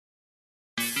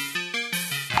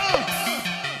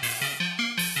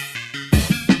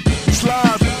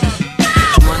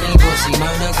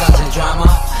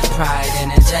pride and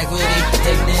integrity,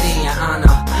 dignity and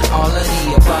honor, all of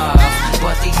the above.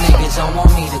 But these niggas don't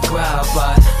want me to grub,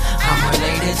 but I'm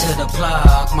related to the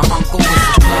plug. My uncle was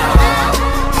the plug.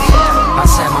 I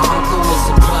said my uncle was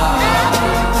the plug.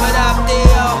 What up,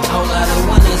 Theo? Whole lot of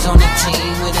winners on the team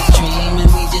with a dream, and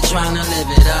we just tryna live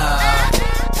it up.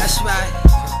 That's right.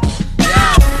 Yo,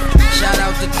 shout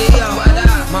out to Theo. What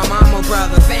up? My mama,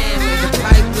 brother, family, the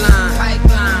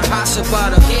pipeline, pasta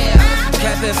butter. Yeah.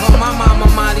 Kept it from my mama,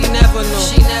 Molly never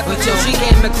knew. Until she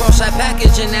came across that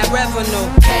package and that revenue.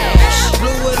 Cash.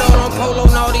 Blew it all on Polo,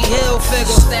 Naughty Hill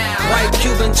figure. White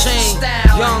Cuban chain,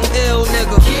 young ill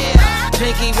nigga.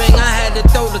 Pinky ring, I had to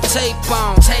throw the tape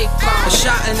on. A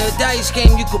shot in the dice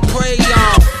game you could pray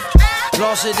on.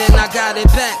 Lost it and I got it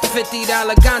back. $50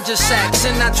 ganja sacks.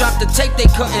 And I dropped the tape they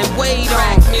couldn't wait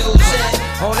on. Music.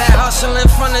 All that hustle in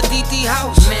front of DD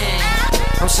house. Man,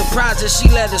 I'm surprised that she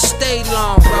let us stay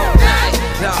long, bro.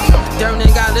 Yo, Durnin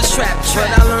got us trapped, but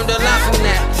I learned a lot from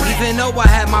that. Even though I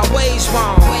had my ways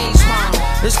wrong.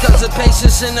 It's cause of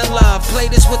patience and the love. Play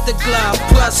this with the glove.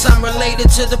 Plus I'm related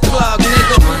to the plug,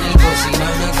 nigga. Money, pussy,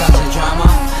 murder, cause of drama.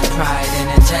 Pride and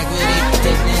integrity,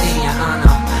 dignity and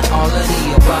honor, all of the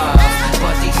above.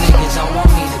 But these niggas don't want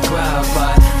me to grub,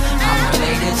 but I'm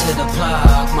related to the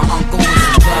plug. My uncle was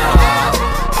the plug.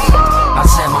 I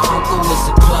said my uncle was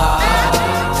the plug.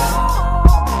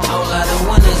 Whole lot of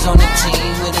winners on the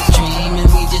team with a dream, and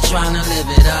we just tryna live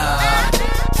it up.